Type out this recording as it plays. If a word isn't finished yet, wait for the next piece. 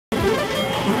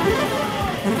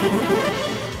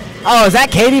Oh, is that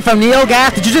Katie from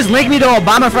NeoGaf? Did you just link me to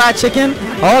Obama fried chicken?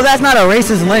 Oh, that's not a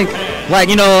racist link. Like,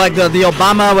 you know, like the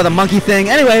Obama with a monkey thing.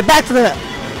 Anyway, back to the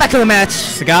match.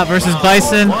 Sagat versus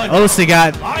Bison. Oh,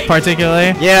 Sagat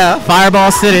particularly. Yeah.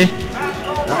 Fireball City.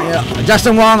 Yeah.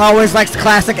 Justin Wong always likes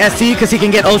classic SC because he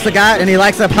can get Sagat and he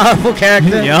likes a powerful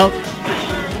character. Yup.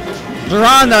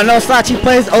 JeRon, though, no slouch, he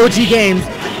plays OG games.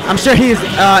 I'm sure he's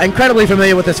incredibly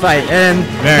familiar with this fight and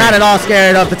not at all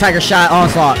scared of the Tiger Shot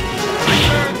onslaught.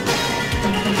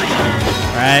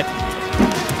 Alright.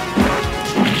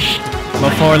 Low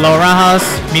forward, low roundhouse.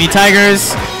 Meaty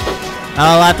Tigers.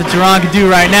 Not a lot that JeRon can do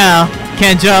right now.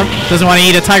 Can't jump. Doesn't want to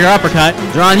eat a Tiger uppercut.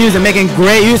 JeRon making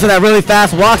great use of that really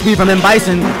fast walk speed from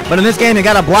Bison. But in this game, you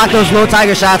got to block those low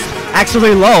Tiger shots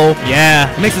actually low. Yeah.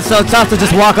 It makes it so tough to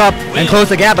just walk up and close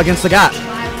the gap against Sagat.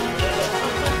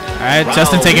 Alright,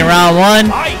 Justin taking round one.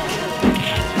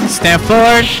 Stand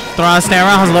forward. Throw on stand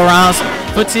roundhouse, low roundhouse.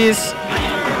 Footsies.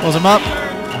 Pulls him up.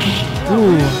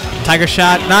 Ooh. Tiger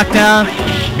shot, knockdown.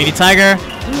 Meaty Tiger.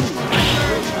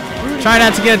 Try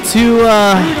not to get too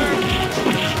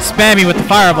spammy with the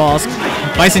fireballs.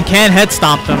 Bison can head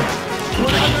stomp them.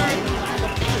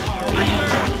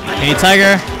 Meaty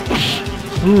Tiger.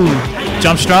 Ooh.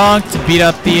 Jump strong to beat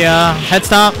up the head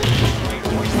stomp.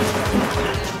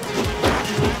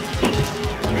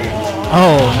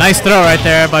 Oh, nice throw right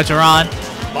there by JeRon.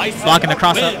 Blocking the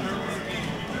cross up.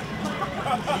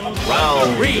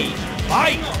 Round 3,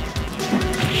 fight!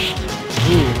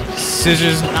 Ooh,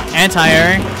 scissors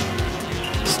anti-airing.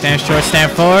 Stand short,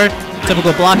 stand forward.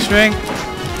 Typical block string.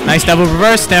 Nice double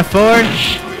reverse, stand forward.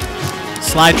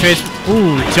 Slide trades.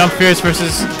 Ooh, jump fierce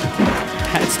versus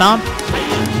head stomp.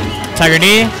 Tiger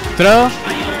knee, throw.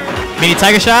 Mini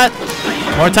Tiger shot.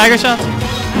 More Tiger shots.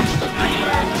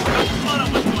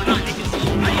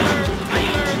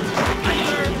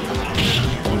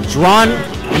 JeRon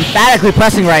emphatically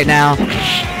pressing right now.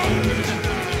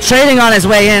 Trading on his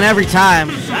way in every time.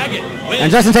 And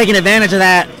Justin taking advantage of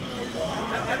that.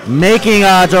 Making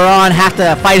JeRon have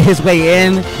to fight his way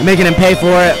in and making him pay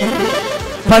for it.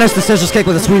 Punish the scissors kick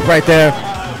with a sweep right there.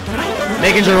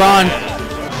 Making JeRon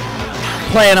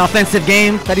play an offensive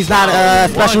game that he's not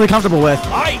especially comfortable with.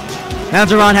 Now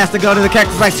JeRon has to go to the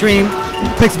cactus-like screen.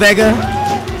 Picks Vega.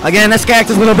 Again, this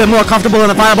character's a little bit more comfortable in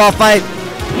the fireball fight.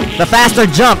 The faster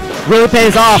jump really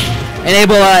pays off and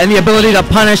the ability to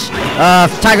punish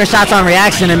Tiger shots on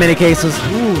reaction in many cases.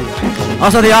 Ooh.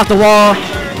 Also the off the wall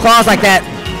claws like that.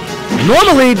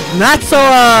 Normally not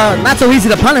so easy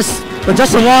to punish, but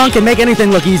Justin Wong can make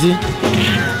anything look easy.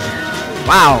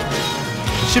 Wow.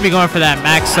 Should be going for that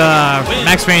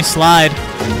max range slide.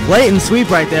 Blatant sweep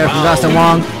right there from Justin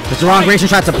Wong. But JeRon Grayson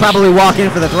tried to probably walk in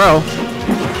for the throw.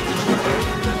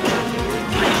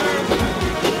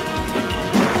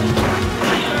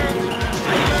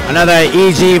 Another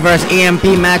EG versus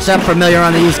EMP matchup, familiar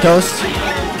on the East Coast.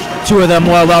 Two of the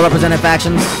more well-represented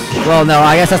factions. Well, no,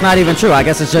 I guess that's not even true. I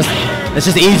guess it's just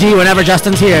EG whenever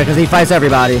Justin's here because he fights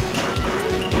everybody.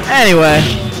 Anyway,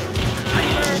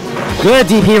 good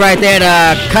DP right there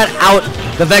to cut out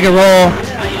the Vega roll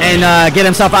and get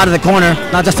himself out of the corner.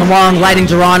 Not Justin Wong lighting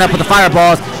JeRon up with the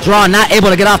fireballs. JeRon not able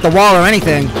to get off the wall or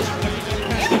anything.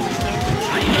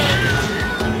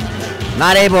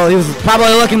 Not able. He was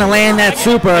probably looking to land that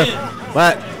super,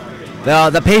 but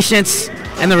the patience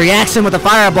and the reaction with the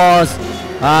fireballs,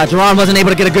 JeRon wasn't able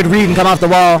to get a good read and come off the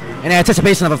wall in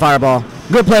anticipation of a fireball.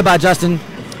 Good play by Justin.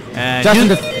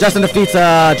 Justin defeats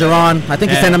JeRon. I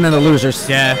think he sent him in the losers.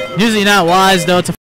 Yeah, usually not wise though to